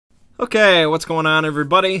Okay, what's going on,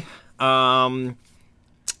 everybody? Like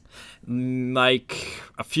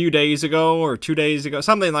a few days ago or 2 days ago,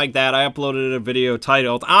 something like that, I uploaded a video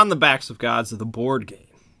titled "On the Backs of Gods of the Board Game?"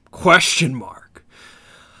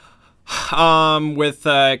 With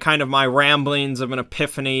kind of my ramblings of an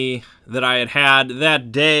epiphany that I had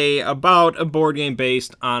that day about a board game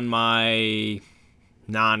based on my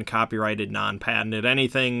non-copyrighted, non-patented,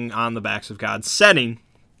 anything on the Backs of Gods setting.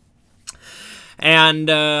 And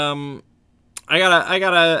I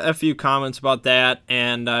got a few comments about that,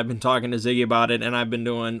 and I've been talking to Ziggy about it, and I've been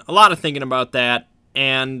doing a lot of thinking about that,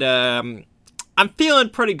 and I'm feeling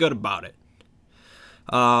pretty good about it.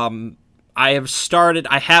 I have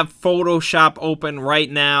Photoshop open right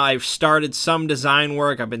now. I've started some design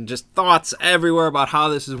work. I've been just thoughts everywhere about how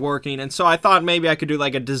this is working, and so I thought maybe I could do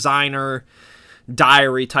like a designer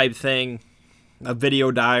diary type thing, a video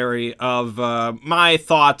diary of my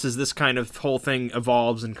thoughts as this kind of whole thing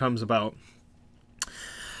evolves and comes about.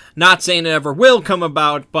 Not saying it ever will come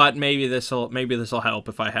about, but maybe this'll help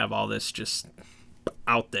if I have all this just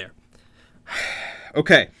out there.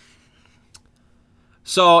 Okay.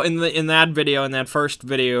 So in that first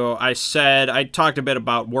video, I talked a bit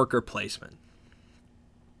about worker placement.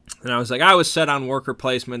 And I was like, I was set on worker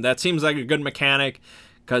placement. That seems like a good mechanic,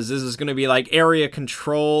 because this is going to be like area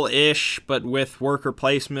control-ish, but with worker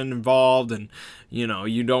placement involved, and, you know,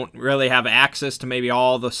 you don't really have access to maybe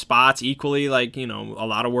all the spots equally, like, you know, a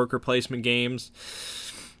lot of worker placement games.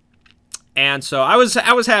 And so I was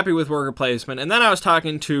happy with worker placement, and then I was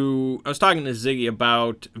talking to Ziggy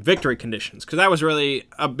about victory conditions, because that was really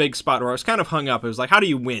a big spot where I was kind of hung up. It was like, how do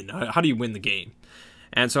you win? How do you win the game?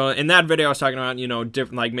 And so in that video, I was talking about, you know,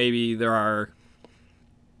 different, like maybe there are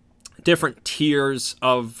different tiers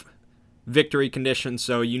of victory conditions.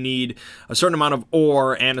 So you need a certain amount of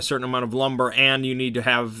ore and a certain amount of lumber, and you need to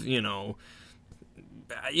have, you know,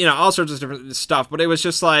 all sorts of different stuff. But it was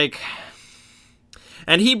just like,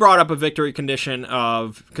 and he brought up a victory condition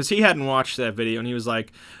of, because he hadn't watched that video, and he was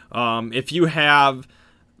like, if you have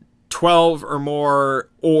 12 or more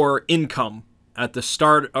ore income at the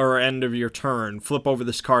start or end of your turn, flip over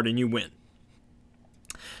this card and you win.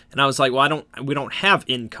 And I was like, well, we don't have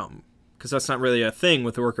income, because that's not really a thing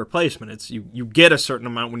with the worker placement. It's you get a certain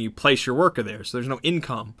amount when you place your worker there, so there's no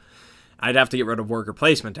income. I'd have to get rid of worker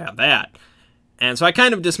placement to have that. And so I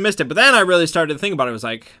kind of dismissed it, but then I really started to think about it. I was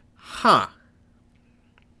like, huh,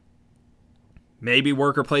 maybe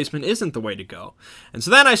worker placement isn't the way to go. And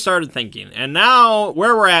so then I started thinking, and now,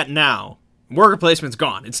 where we're at now, worker placement's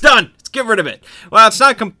gone. It's done. Let's get rid of it. Well, it's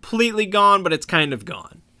not completely gone, but it's kind of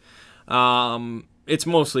gone. It's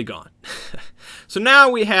mostly gone. So now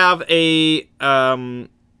we have a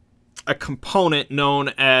component known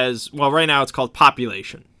as, well, right now it's called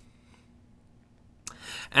population.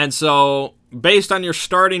 And so based on your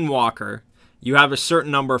starting walker, you have a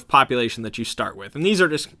certain number of population that you start with. And these are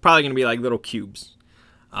just probably going to be like little cubes.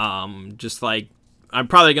 Just like, I'm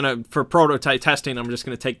probably going to, for prototype testing, I'm just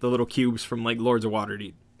going to take the little cubes from like Lords of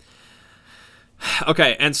Waterdeep.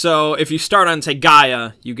 Okay, and so if you start on, say,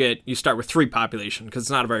 Gaia, you start with 3 population, because it's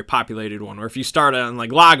not a very populated one. Or if you start on,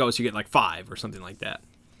 like, Lagos, you get, like, 5 or something like that.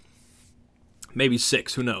 Maybe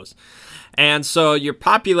 6, who knows. And so your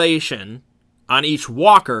population on each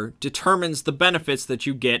walker determines the benefits that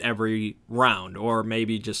you get every round, or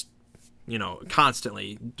maybe just, you know,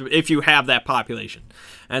 constantly, if you have that population.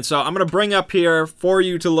 And so I'm going to bring up here for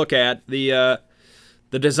you to look at the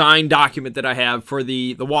design document that I have for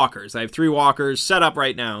the walkers. I have 3 walkers set up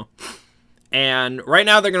right now, and right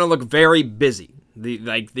now they're going to look very busy.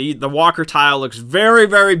 The walker tile looks very,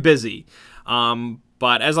 very busy.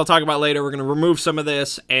 But as I'll talk about later, we're going to remove some of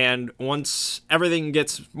this, and once everything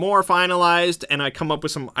gets more finalized and I come up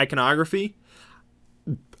with some iconography,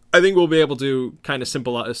 I think we'll be able to kind of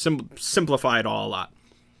simplify it all a lot.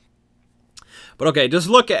 But okay, let's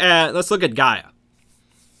look at Gaia.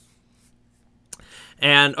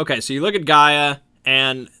 And, okay, so you look at Gaia,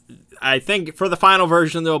 and I think for the final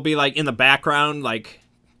version, there'll be, like, in the background, like,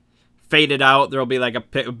 faded out, there'll be, like,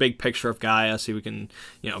 a big picture of Gaia, so we can,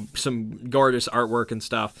 you know, some gorgeous artwork and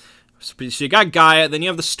stuff. So you got Gaia, then you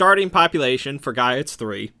have the starting population. For Gaia, it's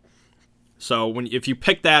 3. So if you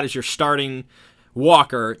pick that as your starting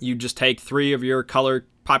walker, you just take 3 of your colored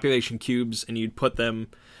population cubes, and you'd put them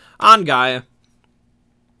on Gaia.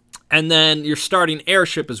 And then your starting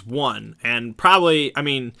airship is 1. And probably, I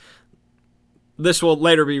mean, this will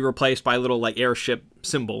later be replaced by a little, like, airship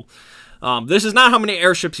symbol. This is not how many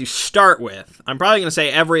airships you start with. I'm probably going to say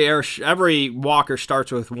every walker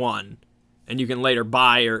starts with 1. And you can later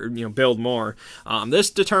buy or, you know, build more. This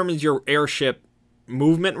determines your airship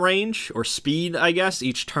movement range, or speed, I guess,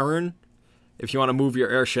 each turn. if you want to move your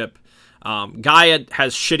airship. Gaia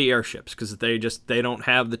has shitty airships because they don't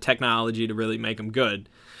have the technology to really make them good.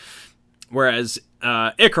 Whereas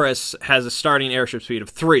Icarus has a starting airship speed of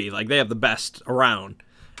 3. Like, they have the best around.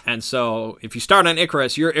 And so if you start on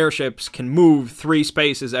Icarus, your airships can move 3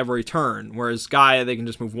 spaces every turn. Whereas Gaia, they can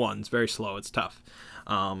just move 1. It's very slow. It's tough.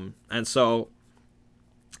 And so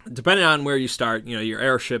depending on where you start, you know, your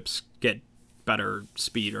airships get better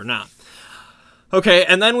speed or not. Okay,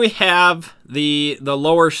 and then we have the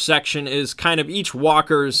lower section is kind of each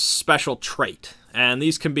walker's special trait. And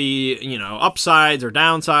these can be, you know, upsides or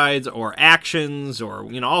downsides or actions or,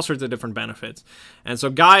 you know, all sorts of different benefits. And so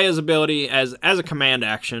Gaia's ability as a command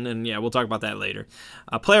action, and yeah, we'll talk about that later.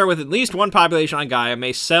 A player with at least 1 population on Gaia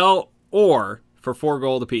may sell ore for 4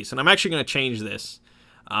 gold apiece. And I'm actually going to change this.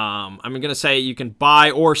 I'm going to say you can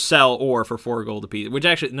buy or sell ore for 4 gold apiece, which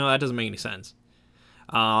actually, no, that doesn't make any sense.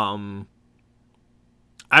 I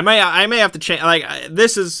may have to change, like,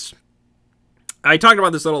 this is... I talked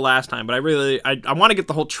about this a little last time, but I want to get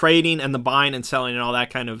the whole trading and the buying and selling and all that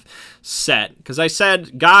kind of set. Because I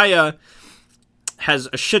said Gaia has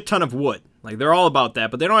a shit ton of wood. Like, they're all about that,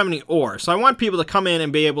 but they don't have any ore. So I want people to come in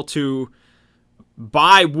and be able to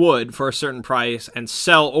buy wood for a certain price and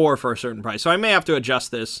sell ore for a certain price. So I may have to adjust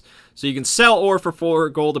this. So you can sell ore for 4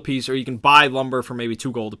 gold apiece, or you can buy lumber for maybe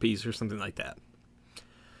 2 gold apiece or something like that.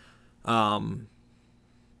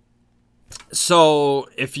 So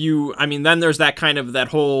if you, I mean, then there's that kind of, that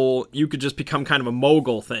whole, you could just become kind of a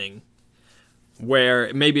mogul thing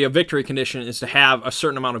where maybe a victory condition is to have a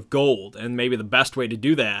certain amount of gold, and maybe the best way to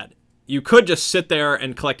do that, you could just sit there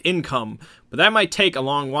and collect income, but that might take a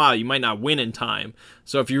long while. You might not win in time.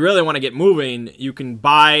 So if you really want to get moving, you can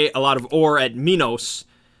buy a lot of ore at Minos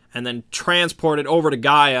and then transport it over to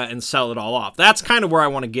Gaia and sell it all off. That's kind of where I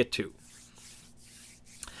want to get to.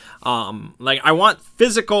 Like, I want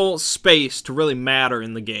physical space to really matter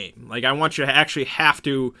in the game. Like, I want you to actually have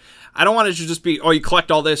to, I don't want it to just be, oh, you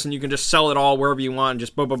collect all this and you can just sell it all wherever you want and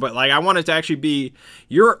just blah, blah, blah. Like, I want it to actually be,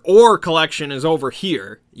 your ore collection is over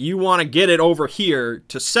here. You want to get it over here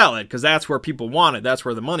to sell it, because that's where people want it. That's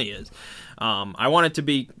where the money is. I want it to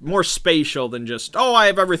be more spatial than just, oh, I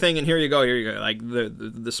have everything and here you go, here you go. Like,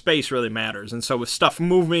 the space really matters. And so with stuff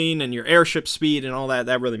moving and your airship speed and all that,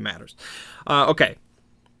 that really matters. Okay.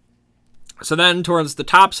 So then towards the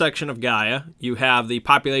top section of Gaia, you have the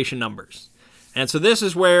population numbers. And so this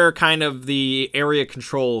is where kind of the area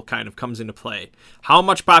control kind of comes into play. How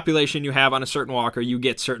much population you have on a certain walker, you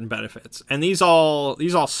get certain benefits. And these all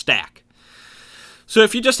stack. So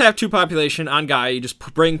if you just have 2 population on Gaia, you just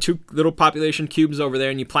bring 2 little population cubes over there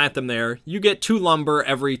and you plant them there, you get 2 lumber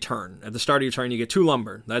every turn. At the start of your turn, you get 2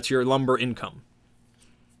 lumber. That's your lumber income.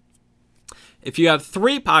 If you have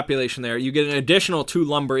 3 population there, you get an additional 2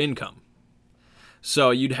 lumber income.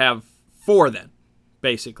 So you'd have 4 then,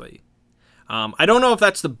 basically. I don't know if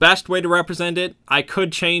that's the best way to represent it. I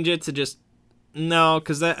could change it to just, no,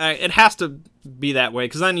 because it has to be that way,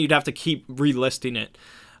 because then you'd have to keep relisting it.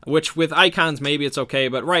 Which with icons, maybe it's okay,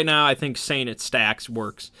 but right now I think saying it stacks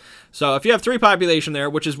works. So if you have 3 population there,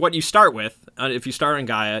 which is what you start with, if you start on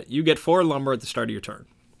Gaia, you get 4 lumber at the start of your turn.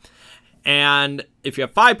 And if you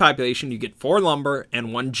have 5 population, you get 4 lumber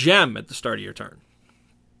and 1 gem at the start of your turn.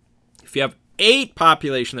 If you have 8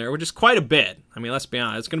 population there, which is quite a bit. I mean, let's be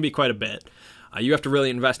honest, it's going to be quite a bit. You have to really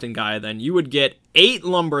invest in Gaia then. You would get 8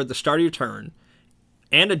 lumber at the start of your turn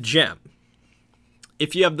and a gem.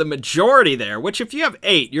 If you have the majority there, which if you have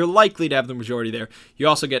 8, you're likely to have the majority there, you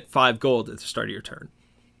also get 5 gold at the start of your turn.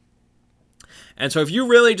 And so if you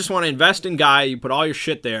really just want to invest in Gaia, you put all your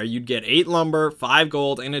shit there, you'd get 8 lumber, 5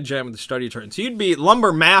 gold, and a gem at the start of your turn. So you'd be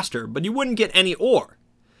lumber master, but you wouldn't get any ore.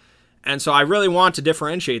 And so I really want to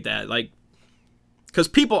differentiate that. Like, because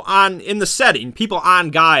people in the setting, people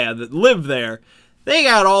on Gaia that live there, they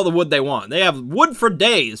got all the wood they want. They have wood for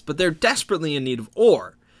days, but they're desperately in need of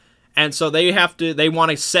ore. And so they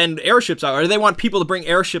want to send airships out, or they want people to bring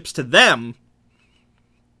airships to them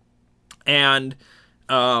and,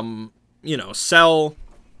 you know, sell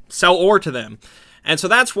ore to them. And so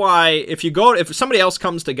that's why if somebody else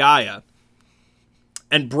comes to Gaia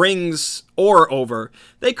and brings ore over,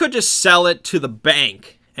 they could just sell it to the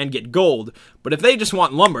bank and get gold. But if they just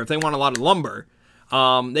want lumber, if they want a lot of lumber,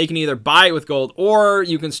 they can either buy it with gold or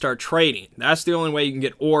you can start trading. That's the only way you can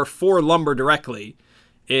get ore for lumber directly,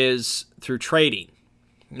 is through trading.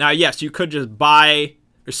 Now, yes, you could just buy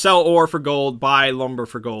or sell ore for gold, buy lumber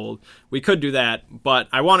for gold. We could do that, but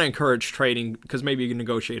I want to encourage trading because maybe you can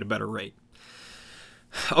negotiate a better rate.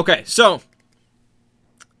 Okay, so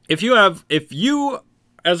if you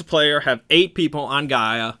as a player have 8 people on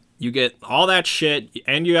Gaia, you get all that shit,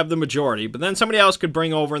 and you have the majority. But then somebody else could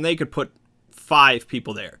bring over, and they could put 5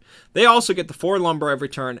 people there. They also get the 4 lumber every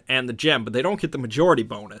turn and the gem, but they don't get the majority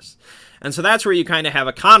bonus. And so that's where you kind of have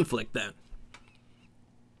a conflict then.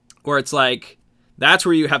 Where it's like, that's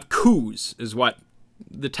where you have coups, is what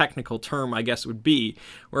the technical term, I guess, would be.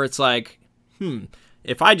 Where it's like,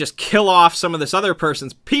 if I just kill off some of this other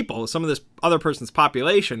person's people, some of this other person's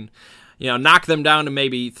population, you know, knock them down to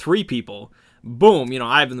maybe 3 people, boom, you know,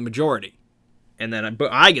 I have the majority. And then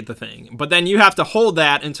I get the thing. But then you have to hold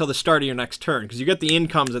that until the start of your next turn, because you get the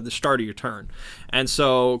incomes at the start of your turn. And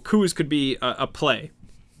so coups could be a play.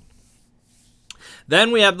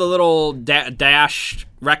 Then we have the little dashed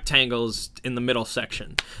rectangles in the middle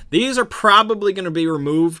section. These are probably going to be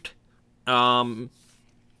removed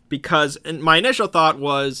because my initial thought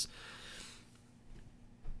was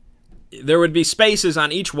there would be spaces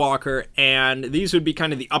on each walker, and these would be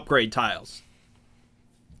kind of the upgrade tiles.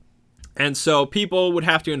 And so people would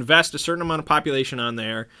have to invest a certain amount of population on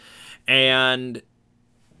there, and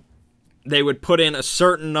they would put in a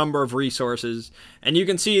certain number of resources. And you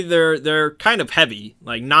can see they're kind of heavy,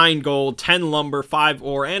 like 9 gold, 10 lumber, 5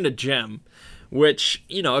 ore, and a gem. Which,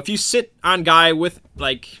 you know, if you sit on guy with,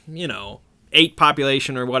 like, you know, 8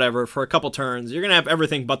 population or whatever for a couple turns, you're going to have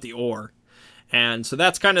everything but the ore. And so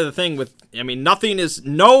that's kind of the thing with, I mean,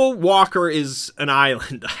 no walker is an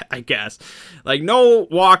island, I guess. Like, no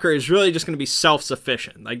walker is really just going to be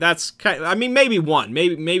self-sufficient. Like, that's kind of, I mean, maybe one.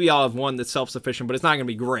 Maybe I'll have one that's self-sufficient, but it's not going to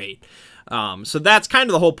be great. So that's kind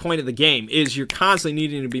of the whole point of the game, is you're constantly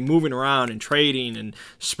needing to be moving around and trading and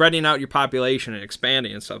spreading out your population and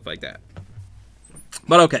expanding and stuff like that.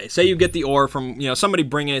 But okay, say you get the ore from, you know, somebody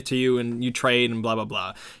bringing it to you and you trade and blah, blah,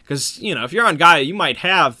 blah. Because, you know, if you're on Gaia, you might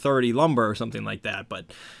have 30 lumber or something like that, but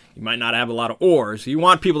you might not have a lot of ore. So you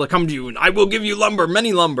want people to come to you and I will give you lumber,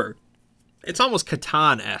 many lumber. It's almost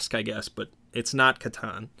Catan-esque, I guess, but it's not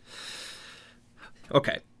Catan.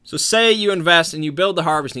 Okay, so say you invest and you build the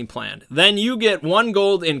harvesting plant. Then you get 1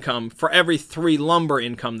 gold income for every 3 lumber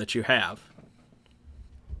income that you have.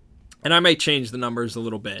 And I may change the numbers a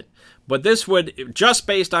little bit. But this would, just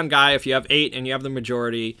based on Gaia, if you have 8 and you have the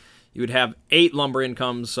majority, you would have 8 lumber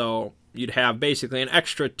incomes, so you'd have basically an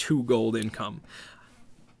extra 2 gold income.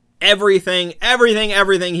 Everything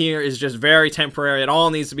here is just very temporary. It all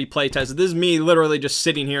needs to be play tested. This is me literally just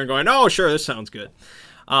sitting here and going, oh, sure, this sounds good.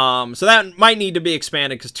 So that might need to be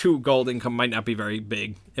expanded, because 2 gold income might not be very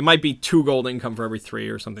big. It might be 2 gold income for every 3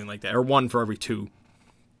 or something like that, or 1 for every 2.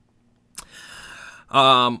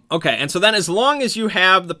 Okay, and so then as long as you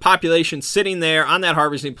have the population sitting there on that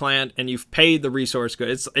harvesting plant and you've paid the resource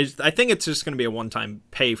good, I think it's just going to be a one-time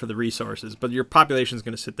pay for the resources, but your population is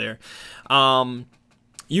going to sit there.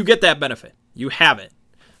 You get that benefit. You have it.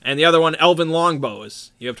 And the other one, elven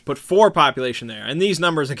longbows. You have to put 4 population there. And these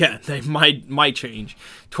numbers, again, they might change.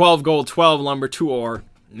 12 gold, 12 lumber, 2 ore,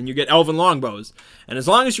 and you get elven longbows. And as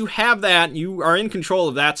long as you have that, you are in control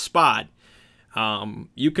of that spot.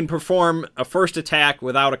 You can perform a first attack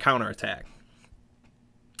without a counterattack.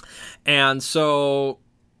 And so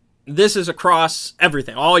this is across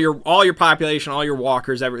everything. All your population, all your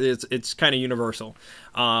walkers, it's kind of universal.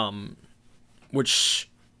 Which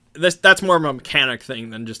that's more of a mechanic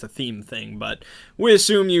thing than just a theme thing, but we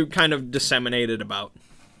assume you kind of disseminate it about.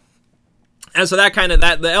 And so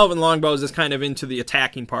the elven longbows is kind of into the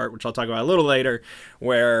attacking part, which I'll talk about a little later,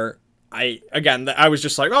 where I was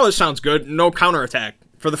just like, oh, this sounds good. No counterattack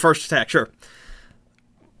for the first attack, sure.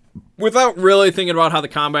 Without really thinking about how the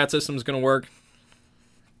combat system is going to work.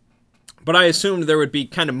 But I assumed there would be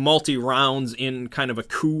kind of multi-rounds in kind of a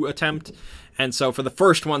coup attempt. And so for the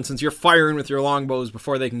first one, since you're firing with your longbows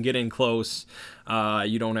before they can get in close,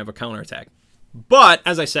 you don't have a counterattack. But,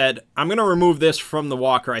 as I said, I'm going to remove this from the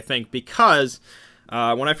walker, I think, because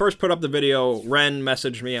when I first put up the video, Ren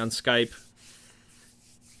messaged me on Skype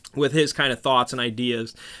with his kind of thoughts and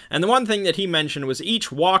ideas. And the one thing that he mentioned was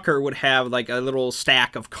each walker would have like a little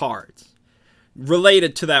stack of cards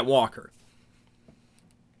related to that walker.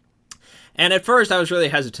 And at first I was really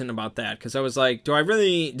hesitant about that, because I was like,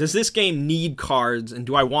 does this game need cards, and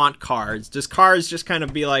do I want cards? Does cards just kind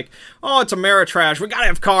of be like, oh, it's Ameritrash, we gotta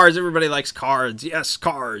have cards, everybody likes cards, yes,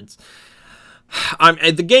 cards.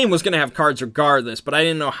 The game was going to have cards regardless, but I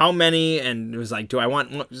didn't know how many, and it was like, do I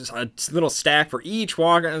want a little stack for each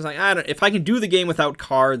walker? And I was like, if I can do the game without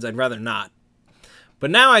cards, I'd rather not. But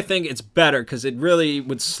now I think it's better, because it really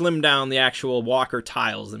would slim down the actual walker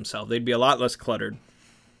tiles themselves. They'd be a lot less cluttered.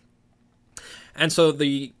 And so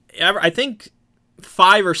I think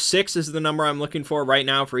 5 or 6 is the number I'm looking for right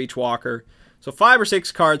now for each walker. So 5 or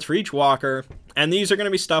 6 cards for each walker. And these are going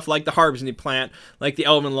to be stuff like the harvesting plant, like the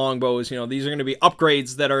elven longbows. You know, these are going to be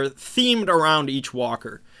upgrades that are themed around each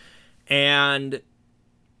walker. And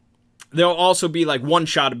there'll also be like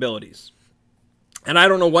one-shot abilities. And I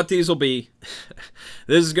don't know what these will be.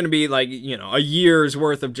 This is going to be like, you know, a year's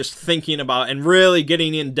worth of just thinking about and really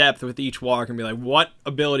getting in depth with each walker and be like, what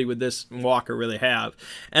ability would this walker really have?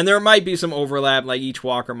 And there might be some overlap, like each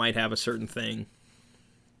walker might have a certain thing.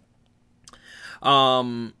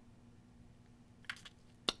 And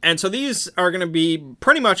so these are going to be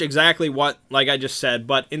pretty much exactly what, like I just said,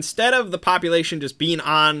 but instead of the population just being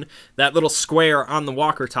on that little square on the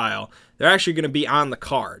walker tile, they're actually going to be on the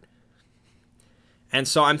card. And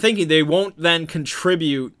so I'm thinking they won't then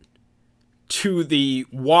contribute to the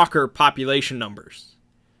walker population numbers.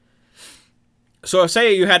 So if,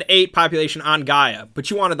 say you had 8 population on Gaia, but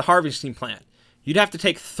you wanted the harvesting plant, you'd have to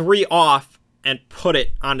take 3 off and put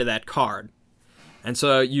it onto that card. And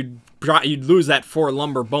so you'd lose that 4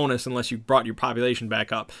 lumber bonus unless you brought your population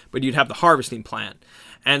back up, but you'd have the harvesting plant.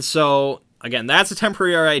 And so, again, that's a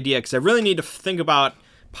temporary idea because I really need to think about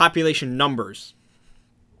population numbers.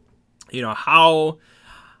 You know,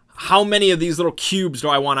 how many of these little cubes do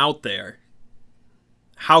I want out there?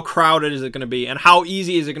 How crowded is it going to be? And how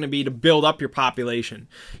easy is it going to be to build up your population?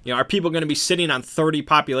 You know, are people going to be sitting on 30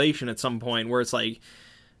 population at some point where it's like,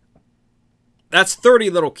 that's 30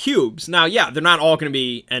 little cubes. Now, yeah, they're not all going to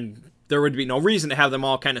be, and there would be no reason to have them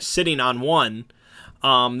all kind of sitting on one.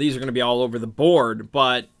 These are going to be all over the board.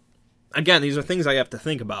 But, again, these are things I have to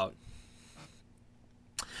think about.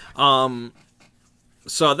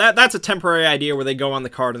 So that's a temporary idea where they go on the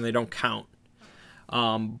card and they don't count.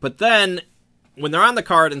 But then, when they're on the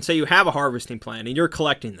card and say you have a harvesting plant and you're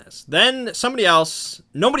collecting this, then nobody else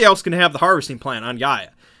can have the harvesting plant on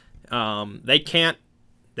Gaia. They can't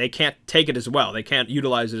take it as well. They can't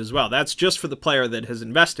utilize it as well. That's just for the player that has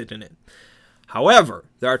invested in it. However,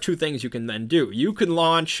 there are 2 things you can then do. You can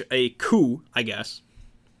launch a coup, I guess.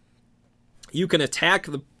 You can attack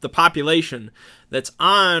the population that's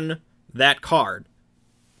on that card.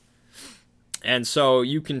 And so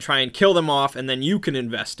you can try and kill them off, and then you can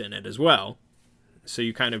invest in it as well. So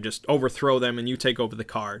you kind of just overthrow them and you take over the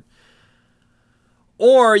card.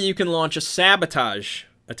 Or you can launch a sabotage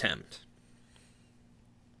attempt.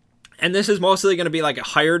 And this is mostly going to be like a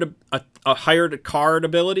hired card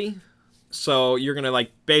ability. So you're going to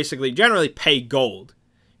like basically generally pay gold.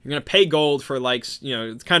 You're going to pay gold for like, you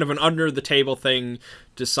know, it's kind of an under the table thing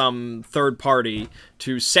to some third party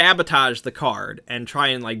to sabotage the card and try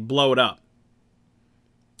and like blow it up.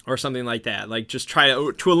 Or something like that. Like just try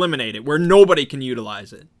to eliminate it where nobody can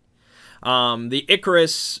utilize it. The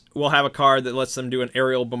Icarus will have a card that lets them do an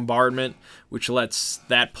aerial bombardment, which lets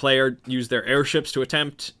that player use their airships to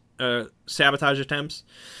attempt sabotage attempts.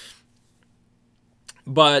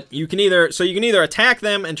 But you can either attack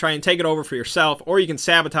them and try and take it over for yourself, or you can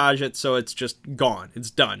sabotage it so it's just gone. It's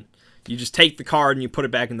done. You just take the card and you put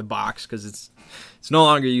it back in the box because it's no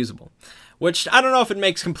longer usable. Which I don't know if it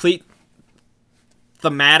makes complete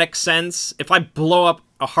thematic sense. If I blow up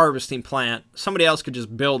a harvesting plant, somebody else could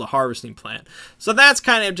just build a harvesting plant. So that's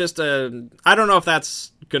kind of just I don't know if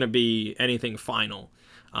that's going to be anything final.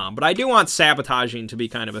 But I do want sabotaging to be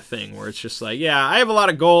kind of a thing where it's just like, yeah, I have a lot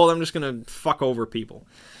of gold, I'm just going to fuck over people.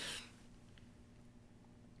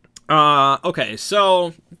 Okay,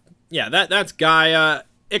 so, yeah, that's Gaia.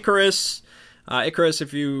 Icarus. Icarus,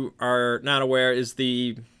 if you are not aware, is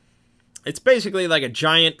it's basically like a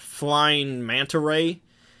giant flying manta ray,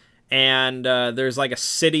 and there's like a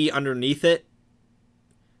city underneath it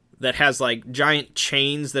that has like giant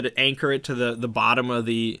chains that anchor it to the bottom of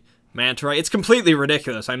the manta ray. It's completely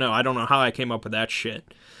ridiculous. I know. I don't know how I came up with that shit.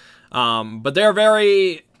 But they're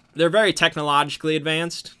very technologically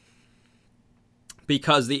advanced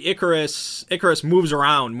because the Icarus moves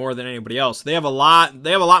around more than anybody else. They have a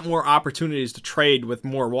lot more opportunities to trade with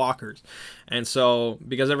more walkers. And so,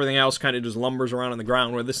 because everything else kind of just lumbers around on the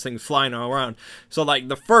ground where this thing's flying all around. So, like,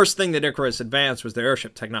 the first thing that Icarus advanced was their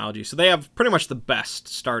airship technology. So they have pretty much the best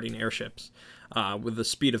starting airships with the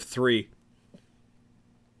speed of 3.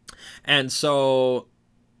 And so,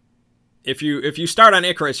 if you start on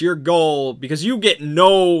Icarus, your goal, because you get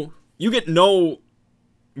no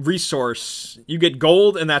resource, you get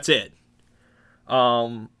gold and that's it.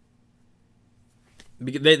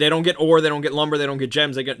 They don't get ore, they don't get lumber, they don't get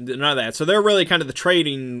gems, they get none of that. So they're really kind of the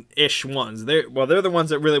trading-ish ones. They're the ones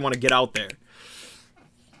that really want to get out there.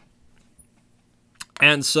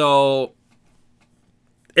 And so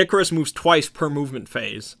Icarus moves twice per movement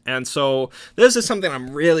phase. And so this is something I'm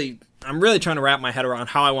really trying to wrap my head around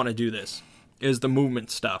how I want to do this, is the movement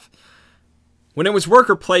stuff. When it was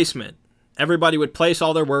worker placement, everybody would place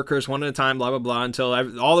all their workers one at a time, blah, blah, blah, until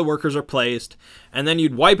all the workers are placed. And then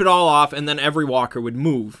you'd wipe it all off, and then every walker would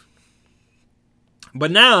move. But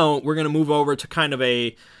now we're going to move over to kind of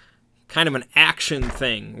a kind of an action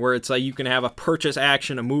thing where it's like you can have a purchase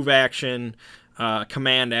action, a move action,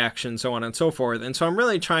 command action, so on and so forth. And so I'm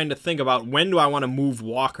really trying to think about, when do I want to move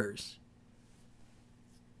walkers?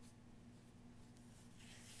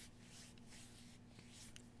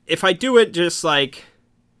 If I do it just like,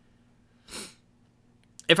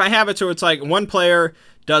 if I have it so it's like one player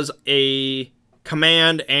does a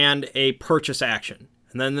command and a purchase action,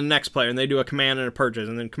 and then the next player, and they do a command and a purchase,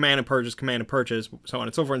 and then command and purchase, so on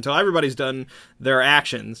and so forth, until everybody's done their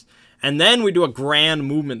actions. And then we do a grand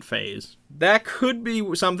movement phase. That could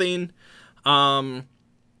be something, but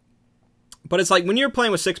it's like when you're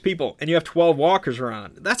playing with 6 people and you have 12 walkers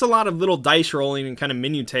around, that's a lot of little dice rolling and kind of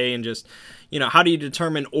minutiae, and just, you know, how do you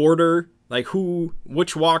determine order? Like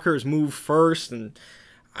which walkers move first? And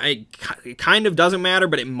it kind of doesn't matter,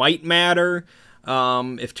 but it might matter.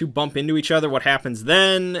 If 2 bump into each other, what happens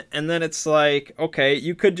then? And then it's like, okay,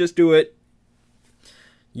 you could just do it.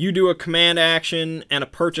 You do a command action and a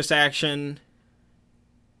purchase action,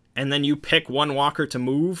 and then you pick one walker to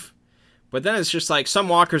move. But then it's just like, some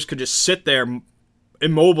walkers could just sit there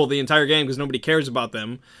immobile the entire game because nobody cares about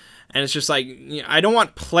them. And it's just like, you know, I don't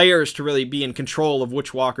want players to really be in control of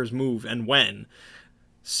which walkers move and when.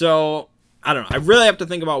 So, I don't know. I really have to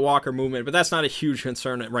think about walker movement, but that's not a huge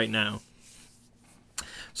concern right now.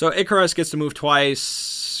 So Icarus gets to move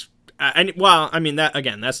twice. Well, I mean, that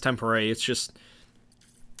again, that's temporary. It's just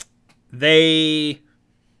they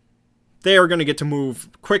are going to get to move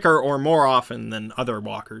quicker or more often than other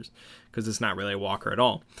walkers, because it's not really a walker at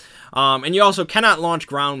all. And you also cannot launch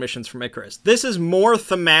ground missions from Icarus. This is more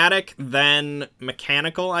thematic than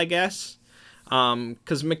mechanical, I guess.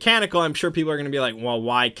 Because mechanical, I'm sure people are going to be like, well,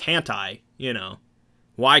 why can't I? You know,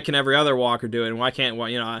 why can every other walker do it, and why can't, well,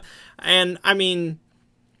 you know? And I mean,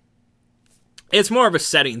 it's more of a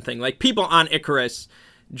setting thing. Like, people on Icarus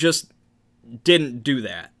just didn't do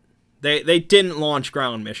that. They didn't launch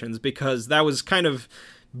ground missions because that was kind of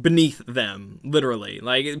beneath them, literally.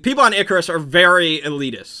 Like, people on Icarus are very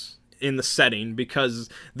elitist in the setting because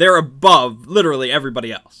they're above literally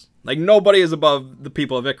everybody else. Like, nobody is above the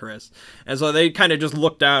people of Icarus. And so they kind of just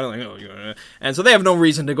look down and like, oh, and so they have no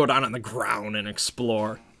reason to go down on the ground and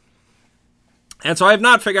explore. And so I have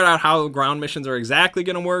not figured out how ground missions are exactly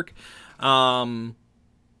going to work.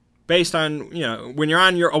 Based on, you know, when you're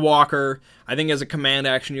on a walker, I think as a command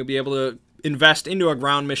action, you'll be able to invest into a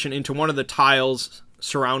ground mission into one of the tiles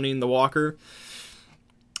surrounding the walker.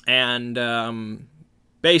 And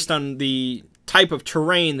based on the type of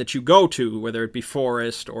terrain that you go to, whether it be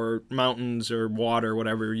forest or mountains or water,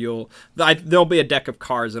 whatever, there'll be a deck of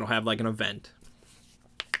cards that'll have like an event.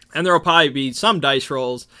 And there'll probably be some dice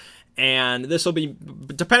rolls. And this will be,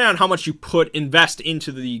 depending on how much you invest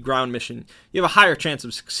into the ground mission, you have a higher chance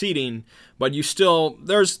of succeeding, but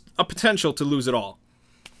there's a potential to lose it all.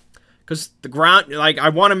 Because the ground, like, I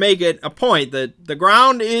want to make it a point that the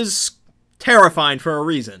ground is terrifying for a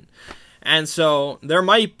reason. And so there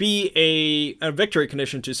might be a victory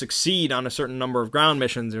condition to succeed on a certain number of ground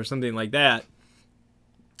missions or something like that.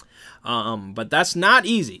 But that's not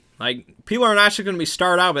easy. Like, people are not just going to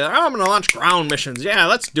start out with, oh, I'm going to launch ground missions. Yeah,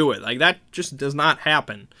 let's do it. Like, that just does not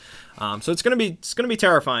happen. So it's going to be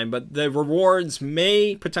terrifying, but the rewards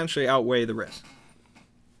may potentially outweigh the risk.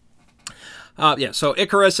 Yeah, so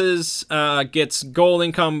Icarus gets gold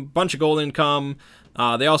income, bunch of gold income.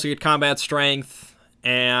 They also get combat strength.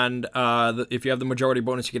 And if you have the majority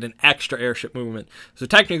bonus, you get an extra airship movement. So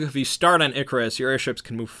technically, if you start on Icarus, your airships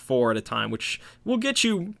can move 4 at a time, which will get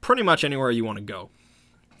you pretty much anywhere you want to go,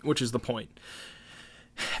 which is the point.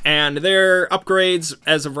 And their upgrades,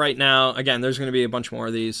 as of right now, again, there's going to be a bunch more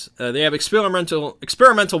of these. They have experimental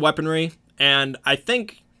weaponry, and I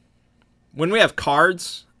think when we have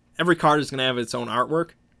cards, every card is going to have its own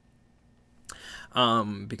artwork.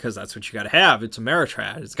 Because that's what you got to have. It's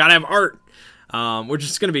Ameritrad. It's got to have art. Which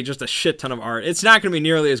is going to be just a shit ton of art. It's not going to be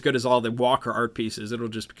nearly as good as all the Walker art pieces. It'll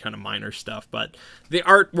just be kind of minor stuff. But the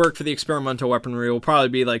artwork for the experimental weaponry will probably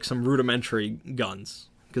be like some rudimentary guns.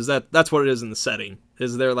 Because that's what it is in the setting.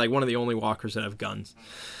 They're like one of the only Walkers that have guns.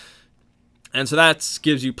 And so that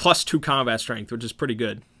gives you +2 combat strength, which is pretty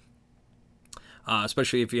good.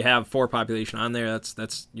 Especially if you have 4 population on there,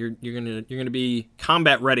 you're gonna be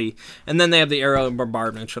combat ready. And then they have the aerial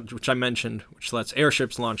bombardment, which I mentioned, which lets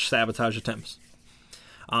airships launch sabotage attempts.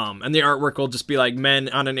 And the artwork will just be like men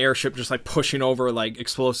on an airship just like pushing over like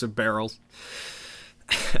explosive barrels.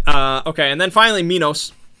 Okay, and then finally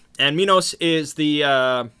Minos, and Minos is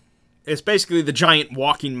it's basically the giant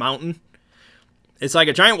walking mountain. It's like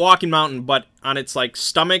a giant walking mountain, but on its like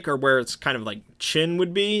stomach, or where its kind of like chin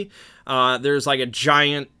would be, there's like a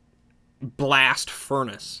giant blast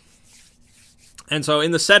furnace. And so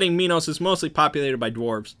in the setting, Minos is mostly populated by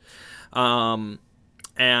dwarves.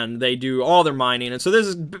 And they do all their mining. And so this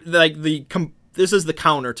is like this is the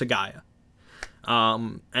counter to Gaia.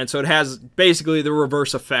 And so it has basically the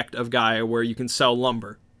reverse effect of Gaia, where you can sell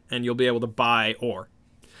lumber and you'll be able to buy ore.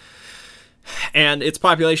 And its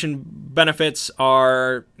population benefits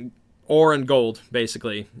are ore and gold,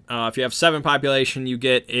 basically. If you have 7 population, you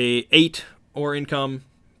get a 8 ore income,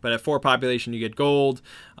 but at 4 population, you get gold.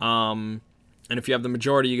 And if you have the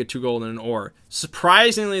majority, you get 2 gold and an ore.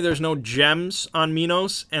 Surprisingly, there's no gems on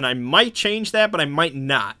Minos, and I might change that, but I might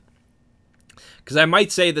not. Because I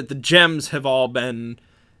might say that the gems have all been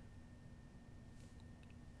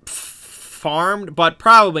farmed, but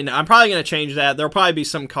probably not. I'm probably going to change that. There'll probably be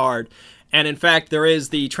some card. And in fact, there is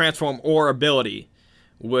the Transform Ore ability,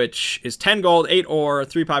 which is 10 gold, 8 ore,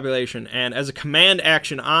 3 population. And as a command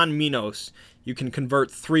action on Minos, you can convert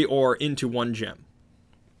 3 ore into 1 gem.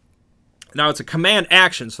 Now, it's a command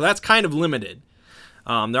action, so that's kind of limited.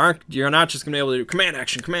 You're not just going to be able to do command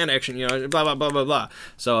action, you know, blah, blah, blah, blah, blah.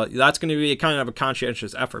 So that's going to be kind of a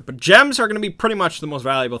conscientious effort. But gems are going to be pretty much the most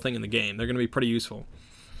valuable thing in the game. They're going to be pretty useful.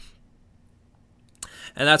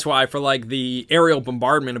 And that's why for, like, the aerial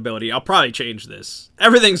bombardment ability, I'll probably change this.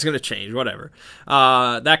 Everything's going to change, whatever.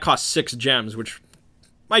 That costs 6 gems, which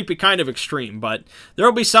might be kind of extreme. But there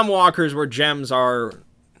will be some walkers where gems are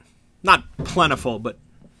not plentiful, but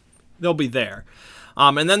they'll be there.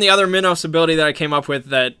 And then the other Minos ability that I came up with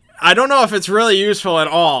that I don't know if it's really useful at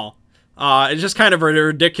all. It's just kind of a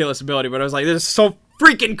ridiculous ability, but I was like, this is so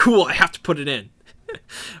freaking cool, I have to put it in.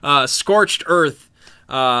 Scorched Earth.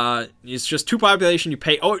 It's just 2 population, you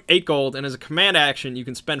pay 8 gold, and as a command action, you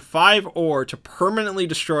can spend 5 ore to permanently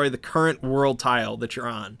destroy the current world tile that you're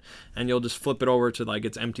on. And you'll just flip it over to, like,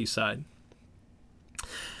 its empty side.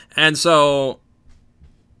 And so,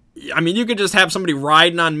 I mean, you could just have somebody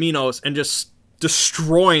riding on Minos and just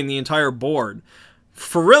destroying the entire board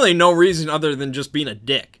for really no reason other than just being a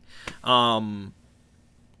dick. Again,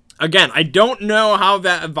 I don't know how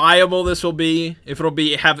viable this will be, if it'll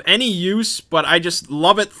have any use, but I just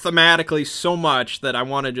love it thematically so much that I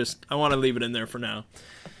want to leave it in there for now.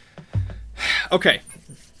 Okay.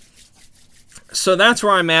 So that's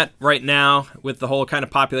where I'm at right now with the whole kind of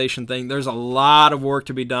population thing. There's a lot of work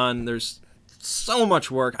to be done. There's so much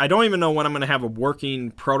work. I don't even know when I'm going to have a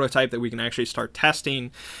working prototype that we can actually start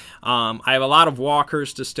testing. I have a lot of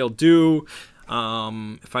walkers to still do.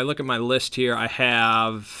 If I look at my list here, we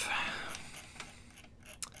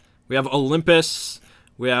have Olympus,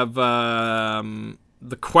 we have the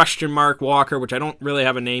question mark walker, which I don't really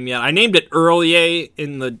have a name yet. I named it earlier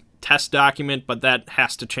in the test document, but that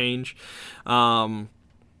has to change. Actually,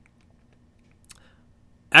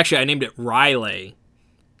 I named it Riley,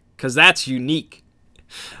 because that's unique.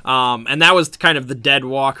 And that was kind of the dead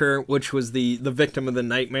walker, which was the victim of the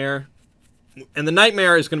nightmare. And the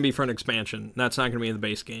nightmare is going to be for an expansion. That's not going to be in the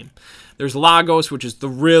base game. There's Lagos, which is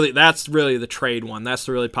that's really the trade one. That's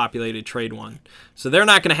the really populated trade one. So they're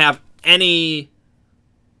not going to have any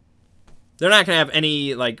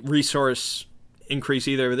like resource increase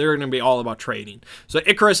either. They're going to be all about trading. So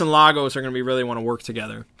Icarus and Lagos are going to really want to work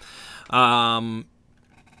together.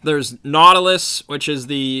 There's Nautilus, which is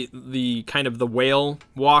the kind of the whale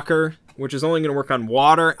walker, which is only going to work on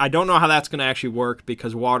water. I don't know how that's going to actually work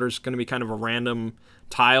because water's going to be kind of a random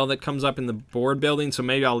tile that comes up in the board building, so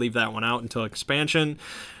maybe I'll leave that one out until expansion.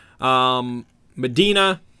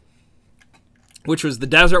 Medina, which was the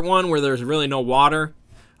desert one where there's really no water.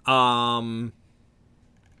 They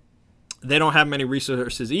don't have many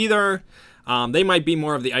resources either. They might be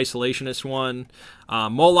more of the isolationist one.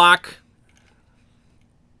 Moloch,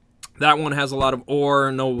 that one has a lot of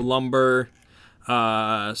ore, no lumber.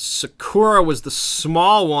 Sakura was the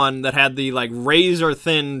small one that had the like razor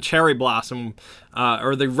thin cherry blossom,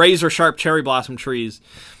 or the razor sharp cherry blossom trees.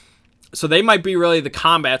 So they might be really the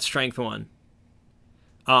combat strength one.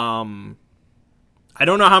 I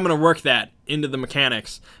don't know how I'm going to work that into the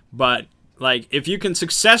mechanics, but like if you can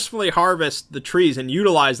successfully harvest the trees and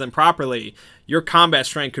utilize them properly, your combat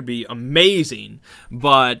strength could be amazing.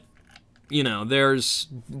 But you know, there's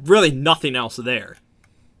really nothing else there.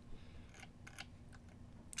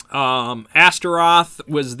 Astaroth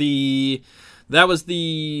was basically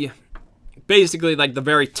like the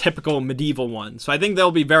very typical medieval one. So I think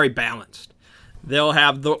they'll be very balanced. They'll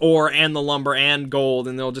have the ore and the lumber and gold,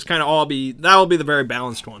 and they'll just kind of all be, that'll be the very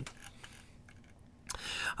balanced one.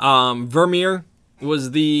 Vermeer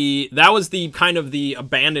was that was the kind of the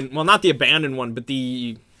abandoned, well, not the abandoned one, but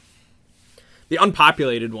the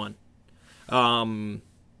unpopulated one.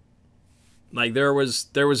 Like there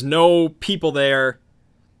was no people there.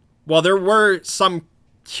 Well, there were some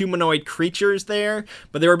humanoid creatures there,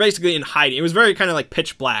 but they were basically in hiding. It was very kind of like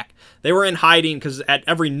pitch black. They were in hiding because at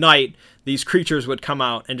every night these creatures would come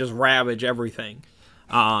out and just ravage everything.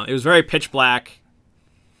 It was very pitch black.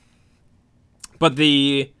 But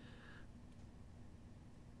the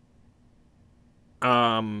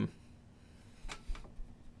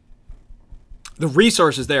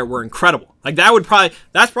resources there were incredible. Like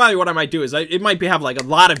that's probably what I might do, is it might have like a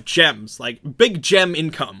lot of gems, like big gem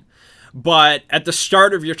income. But at the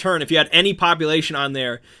start of your turn, if you had any population on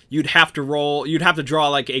there, you'd have to draw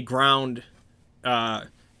like a ground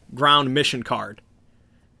mission card.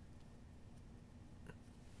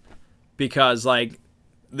 Because like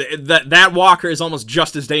that walker is almost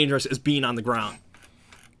just as dangerous as being on the ground.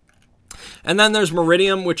 And then there's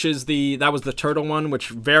Meridium, which is that was the turtle one, which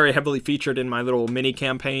very heavily featured in my little mini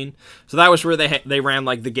campaign. So that was where they ran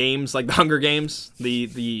like the games, like the Hunger Games,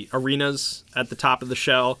 the arenas at the top of the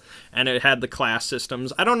shell, and it had the class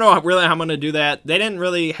systems. I don't know really how I'm going to do that. They didn't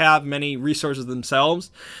really have many resources themselves,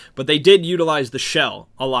 but they did utilize the shell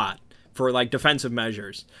a lot for like defensive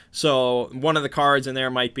measures. So one of the cards in there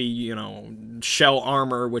might be, you know, shell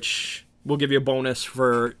armor, which will give you a bonus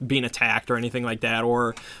for being attacked or anything like that,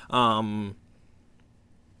 or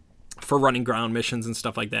for running ground missions and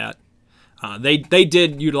stuff like that. They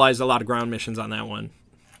did utilize a lot of ground missions on that one.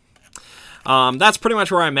 That's pretty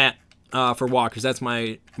much where I'm at for walkers. That's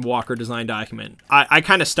my walker design document. I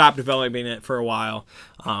kind of stopped developing it for a while,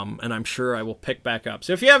 and I'm sure I will pick back up.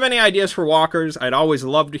 So if you have any ideas for walkers, I'd always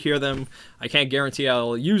love to hear them. I can't guarantee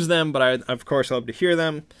I'll use them, but I, of course, love to hear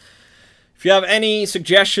them. If you have any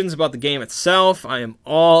suggestions about the game itself, I am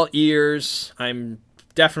all ears. I'm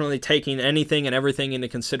definitely taking anything and everything into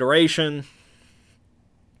consideration.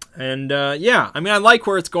 And, yeah, I mean, I like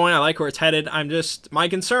where it's going. I like where it's headed. My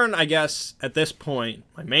concern, I guess, at this point,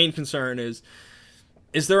 my main concern is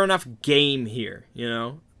there enough game here, you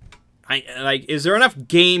know? Is there enough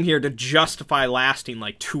game here to justify lasting,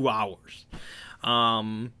 like, 2 hours?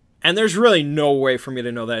 And there's really no way for me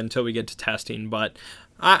to know that until we get to testing, but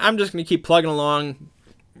I'm just going to keep plugging along,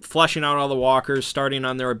 fleshing out all the walkers, starting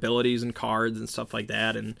on their abilities and cards and stuff like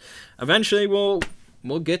that, and eventually we'll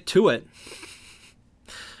get to it.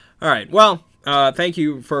 All right, well, thank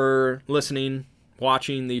you for listening,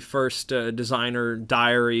 watching the first designer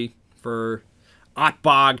diary for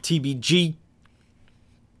OtBoG TBG,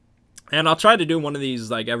 and I'll try to do one of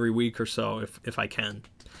these like every week or so if I can.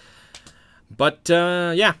 But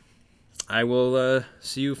yeah, I will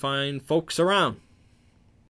see you fine folks around.